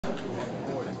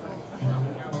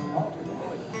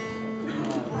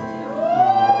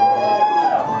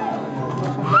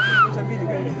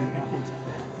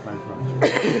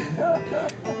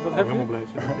Wat heb je? Helemaal blij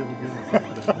zijn.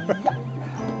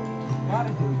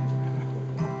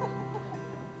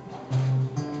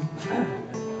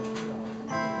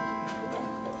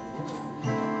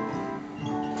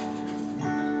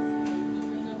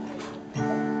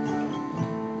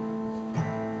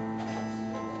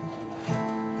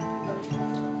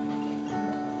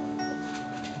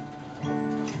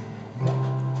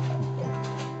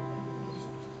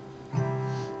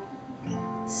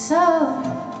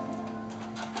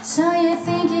 So you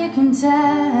think you can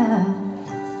tell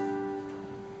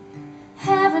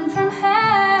heaven from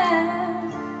hell,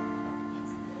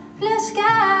 blue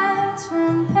skies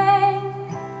from pain?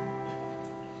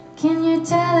 Can you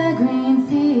tell a green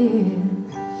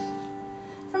field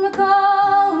from a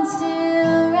cold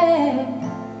steel red,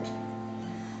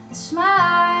 a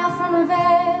smile from a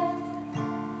veil?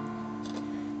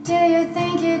 Do you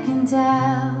think you can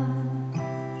tell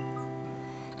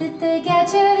that they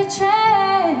get you to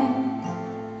trade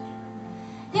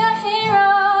your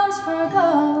heroes for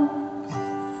gold,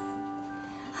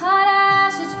 hot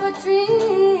ashes for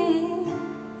dreams,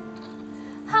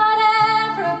 hot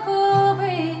air for a cool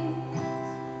breeze,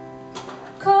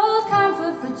 cold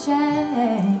comfort for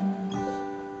change?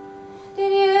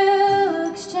 Did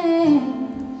you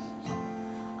exchange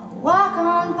a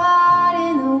walk-on part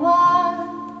in the war,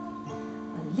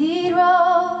 a lead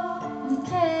role in the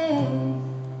cage?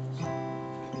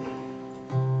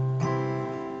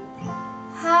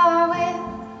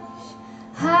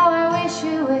 How I wish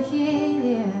you were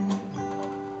here.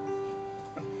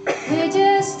 We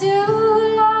just two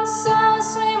lost souls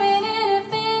swimming in a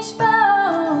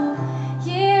fishbowl,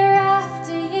 year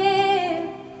after year,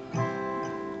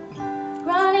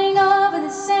 running over the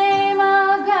same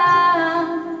old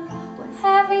ground. What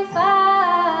have we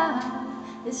found?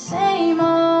 The same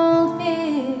old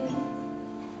fear.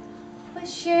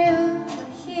 Wish you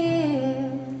were here.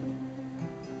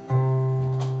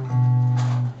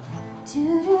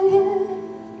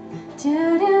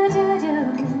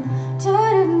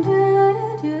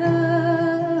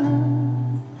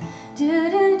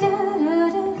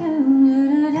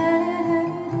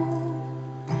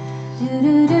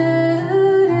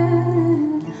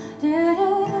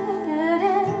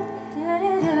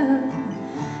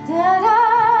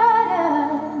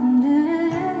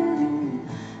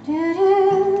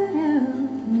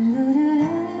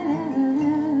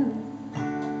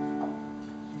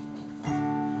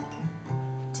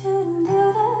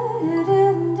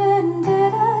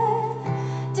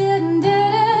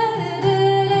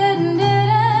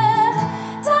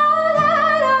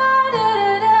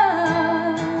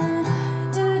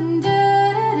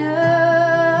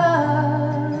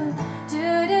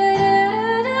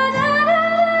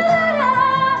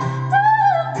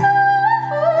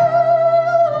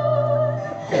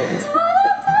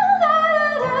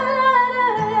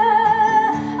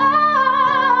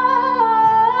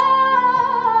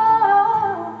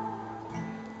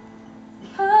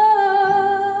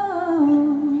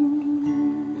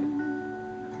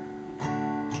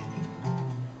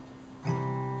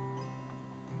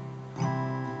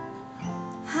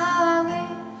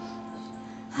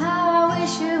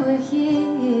 You were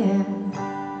here.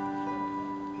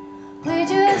 We're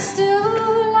just two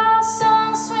lost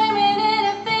souls swimming in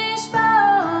a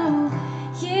fishbowl,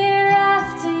 year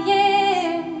after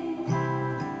year,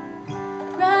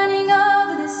 running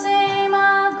over the same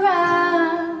old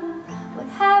ground. What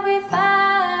have we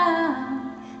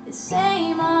found? The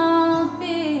same old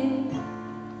fear.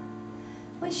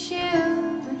 Wish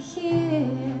you were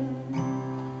here.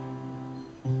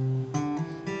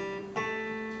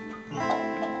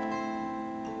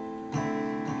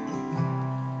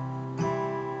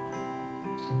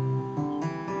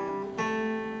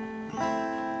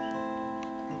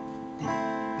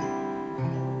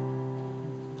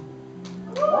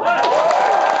 What?